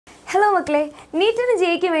Hello മക്കളെ, നീറ്റിന്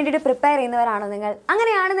ജയിക്കാൻ വേണ്ടിയിട്ട് പ്രിപ്പയർ ചെയ്യുന്നവരാണോ നിങ്ങൾ?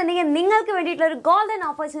 അങ്ങനെയാണെന്നുണ്ടെങ്കിൽ നിങ്ങൾക്ക് വേണ്ടിയിട്ടുള്ള ഒരു ഗോൾഡൻ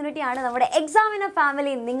ഓപ്പർച്യൂണിറ്റി ആണ് നമ്മുടെ എക്സാമിനർ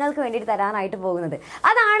ഫാമിലി നിങ്ങൾക്ക് വേണ്ടിയിട്ട് തരാനായിട്ട് പോകുന്നത്.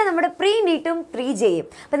 അതാണ് നമ്മുടെ പ്രീ നീറ്റും പ്രീ ജെയും.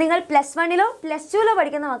 അപ്പോൾ നിങ്ങൾ പ്ലസ് 1ലോ പ്ലസ് 2ലോ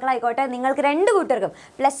പഠിക്കുന്ന മക്കളായിക്കോട്ടെ, നിങ്ങൾക്ക് രണ്ട് കൂട്ടർക്കും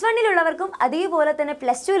പ്ലസ് 1ലുള്ളവർക്കും അതേപോലെ തന്നെ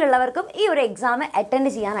പ്ലസ് 2ലുള്ളവർക്കും ഈ ഒരു എക്സാം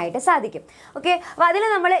അറ്റൻഡ് ചെയ്യാനായിട്ട് സാധിക്കും. ഓക്കെ, അപ്പോൾ അതിൽ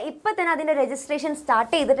നമ്മൾ ഇപ്പോൾ തന്നെ അതിൻ്റെ രജിസ്ട്രേഷൻ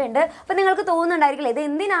സ്റ്റാർട്ട് ചെയ്തിട്ടുണ്ട്. അപ്പോൾ നിങ്ങൾക്ക് തോന്നുന്നുണ്ടായിരിക്കില്ല ഇത്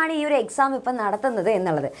എന്തിനാണ് ഈ ഒരു എക്സാം ഇപ്പം നടത്തുന്നത്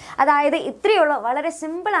എന്നുള്ളത്. അതായത് ഇത്രയുള്ള വളരെ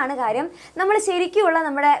സിമ്പിളാണ് കാര്യം. നമ്മൾ ശരിക്കുള്ള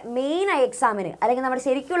നമ്മുടെ മെയിൻ എക്സാമിന് അല്ലെങ്കിൽ നമ്മുടെ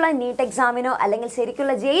ശരിക്കുള്ള നീറ്റ് എക്സാമിനോ അല്ലെങ്കിൽ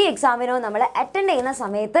ശരിക്കുള്ള ജെഇ എക്സാമിനോ നമ്മൾ അറ്റൻഡ് ചെയ്യുന്ന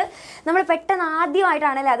സമയത്ത് നമ്മൾ പെട്ടെന്ന്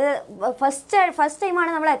ആദ്യമായിട്ടാണല്ലേ അത് ഫസ്റ്റ്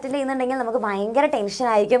ടൈമാണ് നമ്മൾ അറ്റൻഡ് ചെയ്യുന്നുണ്ടെങ്കിൽ നമുക്ക് ഭയങ്കര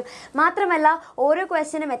ടെൻഷനായിരിക്കും. മാത്രമല്ല ഓരോ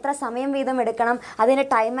ക്വസ്റ്റ്യനും എത്ര സമയം വീതം എടുക്കണം, അതിൻ്റെ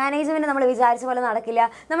ടൈം മാനേജ്മെൻറ്റ് നമ്മൾ വിചാരിച്ച പോലെ നടക്കില്ല.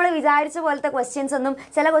 നമ്മൾ വിചാരിച്ച പോലത്തെ ക്വസ്റ്റ്യൻസ് ഒന്നും,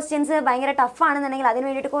 ചില ക്വസ്റ്റ്യൻസ് ഭയങ്കര ടഫാണെന്നുണ്ടെങ്കിൽ അതിന്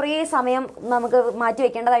വേണ്ടിയിട്ട് കുറേ സമയം നമുക്ക് മാറ്റി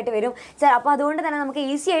വെക്കേണ്ടതായിട്ട് വരും. അപ്പോൾ അതുകൊണ്ട് തന്നെ നമുക്ക്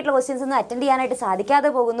ഈസി ആയിട്ടുള്ള ക്വസ്റ്റ്യൻസ് ഒന്നും അറ്റൻഡ് ചെയ്യാനായിട്ട്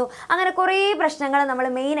സാധിക്കാതെ പോകുന്നു. അങ്ങനെ കുറേ പ്രശ്നങ്ങൾ നമ്മൾ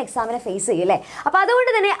മെയിൻ എക്സാമിനെ ഫേസ് ചെയ്യും അല്ലേ. അപ്പോൾ അതുകൊണ്ട്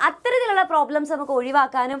തന്നെ അത്തരത്തിലുള്ള പ്രോബ്ലംസ് നമുക്ക്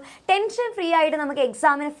ഒഴിവാക്കാനും ടെൻഷൻ ഫ്രീ ആയിട്ട് നമുക്ക്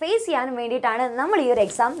എക്സാമിനെ ഫേസ് ചെയ്യാനും വേണ്ടിയിട്ടാണ് നമ്മൾ ഈ ഒരു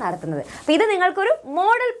എക്സാം നടത്തുന്നത്. അപ്പോൾ ഇത് നിങ്ങൾക്കൊരു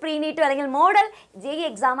മോഡൽ പ്രീ നീറ്റ് അല്ലെങ്കിൽ മോഡൽ ജെഇ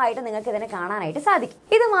എക്സാം ആയിട്ട് നിങ്ങൾക്ക് ഇതിനെ കാണാനായിട്ട് സാധിക്കും.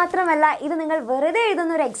 ഇത് മാത്രമല്ല, ഇത് നിങ്ങൾ വെറുതെ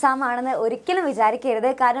എഴുതുന്ന ഒരു എക്സാം ആണെന്ന് ഒരിക്കലും വിചാരിക്കരുത്.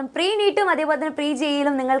 കാരണം പ്രീ നീറ്റും അതേപോലെ തന്നെ പ്രീ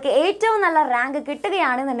ജെയിലും നിങ്ങൾക്ക് ഏറ്റവും നല്ല റാങ്ക്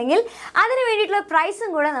കിട്ടുകയാണെന്നുണ്ടെങ്കിൽ അതിന് വേണ്ടിയിട്ടുള്ള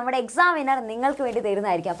പ്രൈസും കൂടെ നമ്മുടെ എക്സാമിനർ നിങ്ങൾക്ക് വേണ്ടി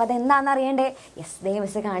തരുന്നതായിരിക്കും. അപ്പോൾ അതെന്താണെന്ന് അറിയണ്ടേ? യെസ്,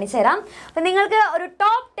 മിസ് കാണിച്ചു തരാം. അപ്പോൾ നിങ്ങൾക്ക് ഒരു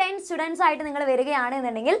ടോപ്പ് 10 സ്റ്റുഡൻസ് ആയിട്ട് നിങ്ങൾ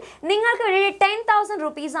വരികയാണെന്നുണ്ടെങ്കിൽ നിങ്ങൾക്ക് വേണ്ടി 10,000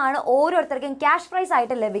 rupees ആണ് ഓരോരുത്തർക്കും ക്യാഷ് പ്രൈസ്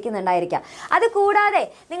ആയിട്ട് ലഭിക്കുന്നുണ്ടായിരിക്കുക. അത് കൂടാതെ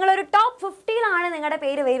നിങ്ങളൊരു ടോപ്പ് 50ലാണ് നിങ്ങളുടെ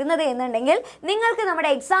പേര് വരുന്നത് എന്നുണ്ടെങ്കിൽ നിങ്ങൾക്ക് നമ്മുടെ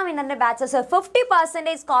എക്സാമിനറിൻ്റെ ബാച്ചസ്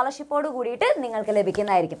 50% സ്കോളർഷിപ്പോട് കൂടിയിട്ട് നിങ്ങൾക്ക്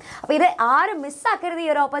ലഭിക്കുന്നതായിരിക്കും. അപ്പോൾ ഇത് ആരും മിസ്സാക്കരുത്. ഈ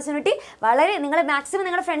ഒരു ഓപ്പർച്യൂണിറ്റി വളരെ നിങ്ങൾ മാക്സിമം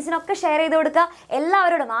നിങ്ങളുടെ ഫ്രണ്ട്സിനൊക്കെ ഷെയർ ചെയ്ത് കൊടുക്കുക.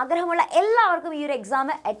 എല്ലാവരോടും, ആഗ്രഹമുള്ള എല്ലാവർക്കും ഈ ഒരു എക്സാം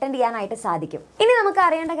അറ്റൻഡ് ചെയ്യാനായിട്ട് സാധിക്കും. ഇനി നമുക്ക്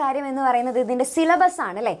അറിയേണ്ട കാര്യം എന്ന് പറയുന്നത് ഇതിൻ്റെ സിലബസ്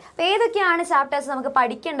ആണ് അല്ലേ. അപ്പോൾ ഏതൊക്കെയാണ് ചാപ്റ്റേഴ്സ് നമുക്ക്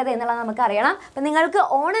പഠിക്കേണ്ടത് എന്നുള്ളത് നമുക്ക് അറിയണം. അപ്പോൾ നിങ്ങൾക്ക്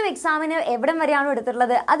ഓണം എക്സാമിന് എവിടം വരെയാണോ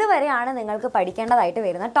എടുത്തിട്ടുള്ളത് അതുവരെയാണ് നിങ്ങൾക്ക് പഠിക്കേണ്ടതായിട്ട്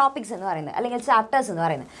വരുന്ന ടോപ്പിക്സ് എന്ന് പറയുന്നത് അല്ലെങ്കിൽ ചാപ്റ്റേഴ്സ് എന്ന്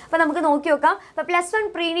പറയുന്നത്. അപ്പോൾ നമുക്ക് നോക്കി നോക്കാം. അപ്പോൾ പ്ലസ് 1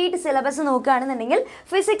 പ്രീ നീറ്റ് സിലബസ് നോക്കുകയാണെന്നുണ്ടെങ്കിൽ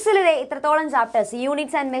ഫിസിക്സിൽ ഇത്രത്തോളം chapters: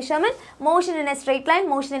 units and measurement, motion in A straight line,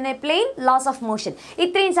 motion in A plain, loss of motion.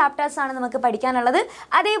 ഇത്രയും ചാപ്റ്റേഴ്സ് ആണ് നമുക്ക് പഠിക്കാനുള്ളത്.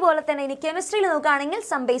 അതേപോലെ തന്നെ ഇനി കെമിസ്ട്രിയിൽ നോക്കുകയാണെങ്കിൽ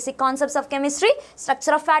some basic concepts of chemistry,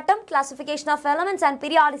 structure of atom, classification of elements and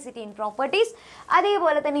periodicity in properties.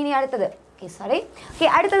 അതേപോലെ തന്നെ ഇനി അടുത്തത്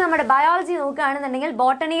അടുത്തത് നമ്മുടെ ബയോളജി നോക്കുകയാണെന്നുണ്ടെങ്കിൽ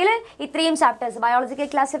ബോട്ടണിയിൽ ഇത്രയും chapters: biological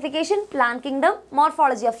classification, plant kingdom,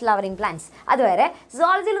 morphology of flowering plants. അതുവരെ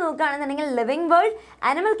സുവോളജിയിൽ നോക്കുകയാണെന്നുണ്ടെങ്കിൽ living world,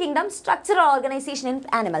 animal kingdom, structural organisation in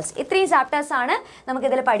animals. ഇത്രയും ചാപ്റ്റേഴ്സ് ആണ്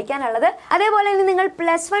നമുക്കിതിൽ പഠിക്കാനുള്ളത്. അതേപോലെ തന്നെ നിങ്ങൾ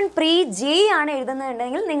പ്ലസ് 1 പ്രീ ജെഇ ആണ്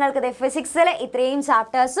എഴുതുന്നുണ്ടെങ്കിൽ നിങ്ങൾക്ക് ഫിസിക്സിൽ ഇത്രയും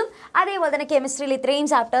ചാപ്റ്റേഴ്സും അതേപോലെ തന്നെ കെമിസ്ട്രിയിൽ ഇത്രയും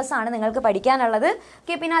ചാപ്റ്റേഴ്സ് ആണ് നിങ്ങൾക്ക് പഠിക്കാനുള്ളത്.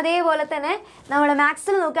 ഓക്കെ, പിന്നെ അതേപോലെ തന്നെ നമ്മൾ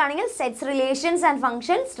മാത്സിൽ നോക്കുകയാണെങ്കിൽ sets, relations and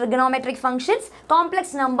functions, trigonometric functions,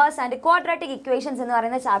 complex numbers and quadratic equations എന്ന്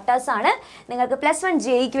പറയുന്ന ചാപ്റ്റേഴ്സ് ആണ് നിങ്ങൾക്ക് പ്ലസ് 1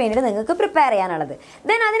 ജെഇക്ക് വേണ്ടിയിട്ട് നിങ്ങൾക്ക് പ്രിപ്പയർ ചെയ്യാനുള്ളത്.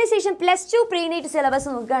 ദെൻ അതിനുശേഷം പ്ലസ് 2 പ്രീ നീറ്റ് സിലബസ്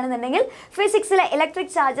നോക്കുകയാണെന്നുണ്ടെങ്കിൽ ഫിസിക്സിലെ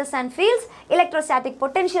electric charges and fields, electrostatic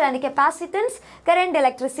potential and capacitance, current,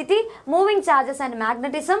 electricity, moving charges and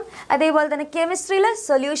magnetism. അതേപോലെ തന്നെ കെമിസ്ട്രിയിൽ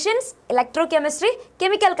solutions, electro chemistry,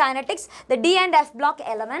 chemical kinetics, the D and F block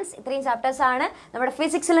elements. ഇത്രയും chapters ആണ് നമ്മുടെ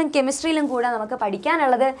ഫിസിക്സിലും കെമിസ്ട്രിയിലും കൂടെ നമുക്ക്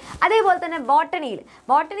പഠിക്കാനുള്ളത്. അതേപോലെ തന്നെ ബോട്ടണിയിൽ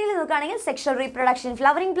നോക്കുകയാണെങ്കിൽ sexual reproduction,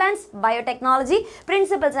 flowering plants, biotechnology,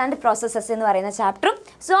 principles and processes എന്ന് പറയുന്ന ചാപ്റ്ററും.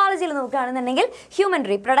 സുവോളജിയിൽ നോക്കുകയാണെന്നുണ്ടെങ്കിൽ ഹ്യൂമൻ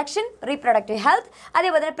റീപ്രൊഡക്ഷൻ, റീപ്രൊഡക്റ്റീവ് ഹെൽത്ത്,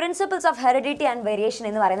 അതേപോലെ തന്നെ principles of heredity and variation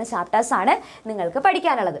എന്ന് പറയുന്ന ചാപ്റ്റേഴ്സ് ആണ് നിങ്ങൾക്ക്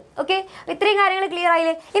പഠിക്കാനുള്ളത്. ഓക്കെ, ഇത്രയും കാര്യങ്ങൾ ക്ലിയർ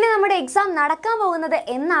ആയില്ലേ? ഇനി നമ്മുടെ എക്സാം നടക്കാൻ പോകുന്നത്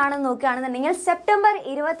എന്നാണെന്ന് നോക്കുകയാണെന്നുണ്ടെങ്കിൽ സെപ്റ്റംബർ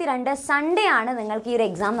 22 സൺഡേ ആണ് നിങ്ങൾക്ക് ഈ ഒരു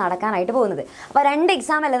എക്സാം നടക്കാനായിട്ട് പോകുന്നത്. അപ്പോൾ 2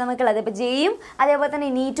 എക്സാം അല്ലേ നമുക്കുള്ളത്. ഇപ്പോൾ ജെയും അതേപോലെ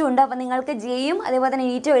തന്നെ നീറ്റും ഉണ്ട്. അപ്പോൾ നിങ്ങൾക്ക് ജെയും അതേപോലെ തന്നെ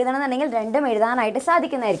നീറ്റും എഴുതണമെന്നുണ്ടെങ്കിൽ രണ്ടും എഴുതാനായിട്ട്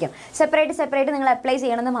സാധിക്കുന്നതായിരിക്കും. സെപ്പറേറ്റ് നിങ്ങൾ അപ്ലൈ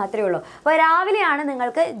ചെയ്യണമെന്ന് മാത്രമേ ഉള്ളൂ. അപ്പോൾ രാവിലെയാണ്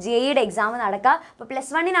നിങ്ങൾക്ക് ജെഇയുടെ എക്സാം നടക്കുക. അപ്പോൾ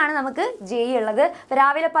പ്ലസ് 1നാണ് നമുക്ക് ജെഇ ഉള്ളത്. അപ്പോൾ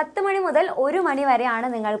രാവിലെ 10 മണി മുതൽ 1 മണി വരെയാണ്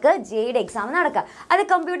നിങ്ങൾക്ക് ജെഇയുടെ എക്സാം നടക്കുക. അത്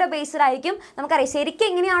കമ്പ്യൂട്ടർ ബേസ്ഡ് ആയിരിക്കും. നമുക്കറിയാം ശരിക്കും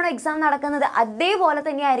എങ്ങനെയാണോ എക്സാം നടക്കുന്നത് അതേപോലെ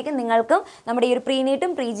തന്നെയായിരിക്കും നിങ്ങൾക്കും നമ്മുടെ ഈ ഒരു പ്രീ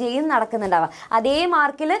നീറ്റും പ്രീ ജെഇയും നടക്കുന്നുണ്ടാവുക. അതേ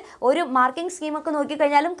മാർക്കിൽ ഒരു മാർക്കിംഗ് സ്കീമൊക്കെ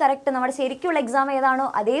നോക്കിക്കഴിഞ്ഞാലും കറക്റ്റ് നമ്മുടെ ശരിക്കുള്ള എക്സാം ഏതാണോ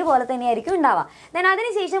അതേപോലെ തന്നെയായിരിക്കും ഉണ്ടാവുക. ദെൻ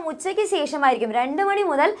അതിനുശേഷം ഉച്ചയ്ക്ക് ശേഷമായിരിക്കും 2 മണി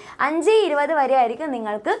മുതൽ 5:20 വരെ ആയിരിക്കും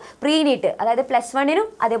നിങ്ങൾക്ക് പ്രീ നീറ്റ്, അതായത് പ്ലസ് 1നും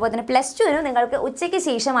അതേപോലെ തന്നെ പ്ലസ് 2നും നിങ്ങൾക്ക് ഉച്ചയ്ക്ക്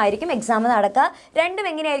ശേഷമായിരിക്കും എക്സാം നടക്കുക. രണ്ടും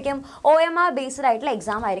എങ്ങനെയായിരിക്കും? OMR ബേസ്ഡ് ആയിട്ടുള്ള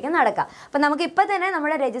എക്സാം ആയിരിക്കും നടക്കുക. അപ്പോൾ നമുക്ക് ഇപ്പോൾ തന്നെ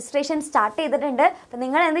നമ്മുടെ രജിസ്ട്രേഷൻ സ്റ്റാർട്ട് ചെയ്തിട്ടുണ്ട്. അപ്പോൾ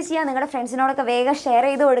നിങ്ങൾ എന്ത് ചെയ്യുക? നിങ്ങളുടെ ഫ്രണ്ട്സിനോടൊക്കെ വേഗം ഷെയർ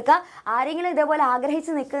ചെയ്ത് കൊടുക്കുക. ആരെങ്കിലും ഇതേപോലെ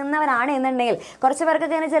ആഗ്രഹിച്ച് നിൽക്കുന്നവരാണ് എന്നുണ്ടെങ്കിൽ, കുറച്ച്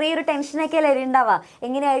പേർക്കൊക്കെ ഇങ്ങനെ ചെറിയൊരു ടെൻഷനൊക്കെ അല്ലേ ഉണ്ടാവുക,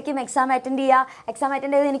 എങ്ങനെയായിരിക്കും എക്സാം അറ്റൻഡ് ചെയ്യുക, എക്സാം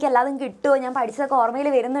അറ്റൻഡ് ചെയ്ത് എനിക്ക് എല്ലാതും കിട്ടുമോ, ഞാൻ പഠിച്ചതൊക്കെ ഓർമ്മയിൽ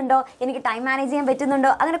വരുന്നുണ്ടോ, എനിക്ക് ടൈം മാനേജ് ചെയ്യാൻ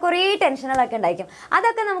പറ്റുന്നുണ്ടോ, അങ്ങനെ കുറേ ടെൻഷനുകളൊക്കെ ഉണ്ടായിരിക്കും.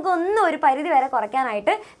 അതൊക്കെ നമുക്ക് ഒരു പരിധി വരെ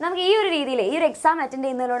കുറയ്ക്കാനായിട്ട് നമുക്ക് നമുക്ക് ഈ ഒരു രീതിയിൽ ഈ ഒരു എക്സാം അറ്റൻഡ്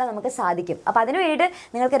ചെയ്യുന്നതിലൂടെ നമുക്ക് സാധിക്കും. അപ്പോൾ അതിന് വേണ്ടിയിട്ട്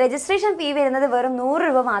നിങ്ങൾക്ക് രജിസ്ട്രേഷൻ ഫീ വരുന്നത് വെറും 100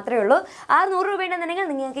 രൂപ മാത്രമേ ഉള്ളൂ. ആ 100 രൂപ ഉണ്ടെന്നുണ്ടെങ്കിൽ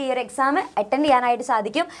നിങ്ങൾക്ക് ഈ ഒരു എക്സാം അറ്റൻഡ് ചെയ്യാനായിട്ട്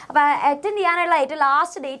സാധിക്കും. അപ്പോൾ അറ്റൻഡ് ചെയ്യാനുള്ള ഏറ്റവും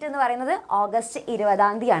ലാസ്റ്റ് ഡേറ്റ് എന്ന് പറയുന്നത് ഓഗസ്റ്റ്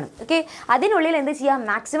 20-ാം തീയതിയാണ്. ഓക്കെ, അതിനുള്ളിൽ എന്ത് ചെയ്യാം,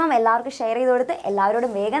 മാക്സിമം എല്ലാവർക്കും ഷെയർ ചെയ്ത് കൊടുത്ത്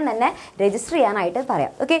എല്ലാവരോടും വേഗം തന്നെ രജിസ്റ്റർ ചെയ്യാനായിട്ട്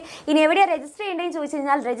പറയാം. ഓക്കെ, ഇനി എവിടെയാണ് രജിസ്റ്റർ ചെയ്യേണ്ടതെന്ന് ചോദിച്ചു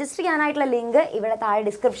കഴിഞ്ഞാൽ രജിസ്റ്റർ ചെയ്യാനായിട്ടുള്ള ലിങ്ക് ഇവിടെ താഴെ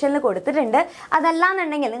ഡിസ്ക്രിപ്ഷനിൽ കൊടുത്തിട്ടുണ്ട്.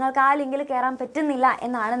 അതല്ലാന്നുണ്ടെങ്കിൽ നിങ്ങൾക്ക് ആ ലിങ്കിൽ കയറാൻ പറ്റുന്നില്ല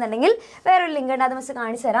എന്നാണെന്നുണ്ടെങ്കിൽ വേറൊരു ലിങ്ക് ഉണ്ട്, അത് മിസ്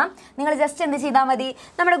കാണിച്ചു തരാം. നിങ്ങൾ ജസ്റ്റ് എന്ത് ചെയ്താൽ മതി,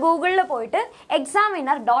 നമ്മുടെ ഗൂഗിളിൽ പോയിട്ട്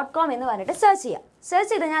examiner.com എന്ന് പറഞ്ഞിട്ട് സെർച്ച് ചെയ്യാം. സെർച്ച്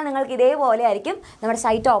ചെയ്ത് കഴിഞ്ഞാൽ നിങ്ങൾക്ക് ഇതേപോലെ ആയിരിക്കും നമ്മുടെ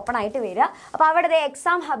സൈറ്റ് ഓപ്പൺ ആയിട്ട് വരിക. അപ്പോൾ അവിടെ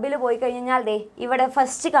എക്സാം ഹബിൽ പോയി കഴിഞ്ഞാൽ ഇവിടെ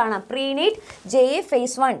ഫസ്റ്റ് കാണാം പ്രീ നീറ്റ് JE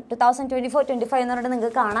Phase 1 2024-25 എന്ന് പറഞ്ഞിട്ട്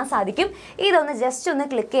നിങ്ങൾക്ക് കാണാൻ സാധിക്കും. ഇതൊന്ന് ജസ്റ്റ് ഒന്ന്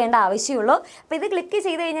ക്ലിക്ക് ചെയ്യേണ്ട ആവശ്യമുള്ളൂ. അപ്പോൾ ഇത് ക്ലിക്ക്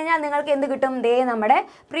ചെയ്ത് കഴിഞ്ഞാൽ നിങ്ങൾക്ക് എന്ത് കിട്ടും, നമ്മുടെ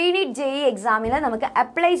പ്രീ നീറ്റ് JE എക്സാമിൽ നമുക്ക്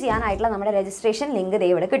അപ്ലൈ ചെയ്യാനായിട്ടുള്ള നമ്മുടെ രജിസ്ട്രേഷൻ ലിങ്ക്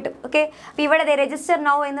ഇവിടെ കിട്ടും. ഓക്കെ, അപ്പോൾ ഇവിടെ രജിസ്റ്റർ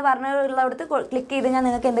നൗ എന്ന് പറഞ്ഞുള്ളടത്ത് ക്ലിക്ക് ചെയ്ത് കഴിഞ്ഞാൽ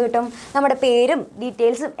നിങ്ങൾക്ക് എന്ത് കിട്ടും, നമ്മുടെ പേരും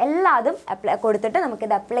ഡീറ്റെയിൽസും എല്ലാതും കൊടുത്തിട്ട്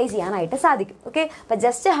നമുക്കിത് അപ്ലൈ ചെയ്യാനായിട്ട് സാധിക്കും. ഓക്കെ, അപ്പോൾ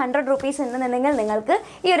ജസ്റ്റ് 100 rupees ഉണ്ടെന്നുണ്ടെങ്കിൽ നിങ്ങൾക്ക്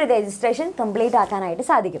ഈ ഒരു രജിസ്ട്രേഷൻ കംപ്ലീറ്റ് ആക്കാനായിട്ട്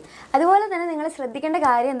സാധിക്കും. അതുപോലെ തന്നെ നിങ്ങൾ ശ്രദ്ധിക്കേണ്ട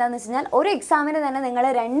കാര്യം എന്താണെന്ന് വെച്ച് കഴിഞ്ഞാൽ ഒരു എക്സാമിന് തന്നെ നിങ്ങൾ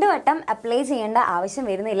 2 വട്ടം അപ്ലൈ ചെയ്യേണ്ട ആവശ്യം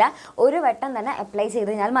വരുന്നില്ല. ഒരു വട്ടം തന്നെ അപ്ലൈ ചെയ്ത്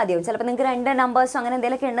കഴിഞ്ഞാൽ മതിയാവും. ചിലപ്പോൾ നിങ്ങൾക്ക് 2 നമ്പേഴ്സോ അങ്ങനെ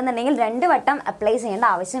എന്തെങ്കിലുമൊക്കെ ഉണ്ടെന്നുണ്ടെങ്കിൽ 2 വട്ടം അപ്ലൈ ചെയ്യേണ്ട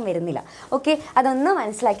ആവശ്യം വരുന്നില്ല. ഓക്കെ, അതൊന്ന്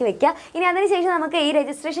മനസ്സിലാക്കി വെക്കുക. ഇനി അതിനുശേഷം നമുക്ക് ഈ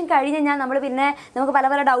രജിസ്ട്രേഷൻ കഴിഞ്ഞ് കഴിഞ്ഞാൽ നമുക്ക്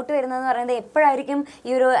പല ഡൗട്ട് വരുന്നതെന്ന് പറയുന്നത് എപ്പോഴായിരിക്കും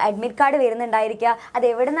ഈ ഒരു അഡ്മിറ്റ് കാർഡ് വരുന്നുണ്ടായിരിക്കുക, അത്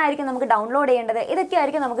എവിടെ നിന്നായിരിക്കും നമുക്ക് ഡൗൺലോഡ് ചെയ്യേണ്ടത്, ഇതൊക്കെ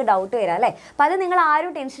ആയിരിക്കും നമുക്ക് ഡൗട്ട് വരിക അല്ലേ. അപ്പോൾ അത് നിങ്ങൾ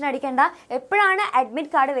ആരും ടെൻഷൻ അടിക്കേണ്ട. എപ്പോഴാണ്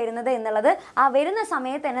അഡ്മിറ്റ് കാർഡ് വരുന്നത് എന്നുള്ളത് ആ വരുന്ന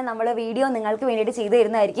സമയത്ത് തന്നെ നമ്മൾ വീഡിയോ നിങ്ങൾക്ക് വേണ്ടിയിട്ട് ചെയ്തു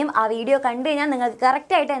തരുന്നതായിരിക്കും. ആ വീഡിയോ കണ്ടു കഴിഞ്ഞാൽ നിങ്ങൾക്ക്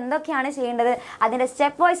കറക്റ്റായിട്ട് എന്തൊക്കെയാണ് ചെയ്യേണ്ടത്, അതിൻ്റെ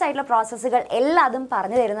സ്റ്റെപ്പ് വൈസ് ആയിട്ടുള്ള പ്രോസസ്സുകൾ എല്ലാതും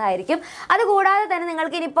പറഞ്ഞു തരുന്നതായിരിക്കും. അതുകൂടാതെ തന്നെ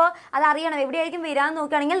നിങ്ങൾക്ക് ഇനിയിപ്പോൾ അതറിയണം എവിടെയായിരിക്കും വരാമെന്ന്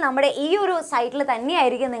നോക്കുകയാണെങ്കിൽ നമ്മുടെ ഈ ഒരു സൈറ്റിൽ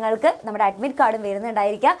തന്നെയായിരിക്കും നിങ്ങൾക്ക് നമ്മുടെ അഡ്മിറ്റ് കാർഡും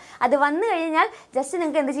വരുന്നുണ്ടായിരിക്കുക. അത് വന്നു കഴിഞ്ഞാൽ ജസ്റ്റ്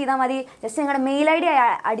നിങ്ങൾക്ക് എന്ത് ചെയ്താൽ മതി, ജസ്റ്റ് നിങ്ങളുടെ മെയിൽ ID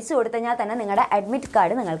അടിച്ചു കൊടുത്തു കഴിഞ്ഞാൽ തന്നെ നിങ്ങളുടെ അഡ്മിറ്റ്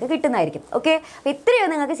കാർഡ് നിങ്ങൾക്ക് കിട്ടുന്നതായിരിക്കും. ഓക്കെ, അപ്പോൾ ഇത്രയോ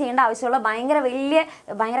നിങ്ങൾക്ക് ചെയ്യേണ്ട ആവശ്യമുള്ള ഭയങ്കര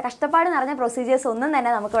കഷ്ടപ്പാട് നിറഞ്ഞ പ്രൊസീജിയേഴ്സ് ഒന്നും തന്നെ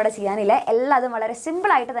നമുക്കിവിടെ ചെയ്യാനില്ല. എല്ലാതും വളരെ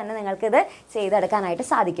സിമ്പിളായിട്ട് തന്നെ നിങ്ങൾക്കിത് ചെയ്തെടുക്കാനായിട്ട്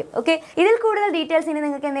സാധിക്കും. ഓക്കെ, ഇതിൽ കൂടുതൽ ഡീറ്റെയിൽസ് ഇനി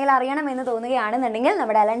നിങ്ങൾക്ക് എന്തെങ്കിലും അറിയണമെന്ന് തോന്നുകയാണെന്നുണ്ടെങ്കിൽ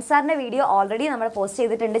നമ്മുടെ അലൻ സാറിൻ്റെ വീഡിയോ ഓൾറെഡി നമ്മൾ പോസ്റ്റ്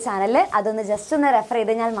ചെയ്തിട്ടുണ്ട് ചാനലിൽ. അതൊന്ന് ജസ്റ്റ് ഒന്ന് റെഫർ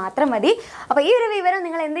ചെയ്ത് കഴിഞ്ഞാൽ മാത്രം മതി. അപ്പോൾ ഈ ഒരു വിവരം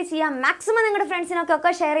നിങ്ങൾ എന്ത് ചെയ്യാം, മാക്സിമം നിങ്ങളുടെ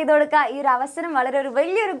ഫ്രണ്ട്സിനൊക്കെ ഷെയർ ചെയ്ത് കൊടുക്കുക. ഈ ഒരു അവസരം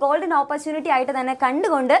വലിയൊരു ഗോൾഡൻ ഓപ്പർച്യൂണിറ്റി ആയിട്ട് തന്നെ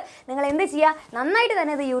കണ്ടുകൊണ്ട് നിങ്ങൾ എന്ത് ചെയ്യുക, നന്നായിട്ട്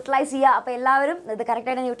തന്നെ ഇത് യൂട്ടിലൈസ് ചെയ്യുക. അപ്പോൾ എല്ലാവരും ഇത്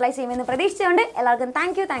കറക്റ്റായിട്ട് യൂട്ടിലൈസ് ചെയ്യുമെന്ന് പ്രതീക്ഷിച്ചുകൊണ്ട് എല്ലാവർക്കും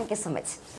താങ്ക് യു സോ മച്ച്.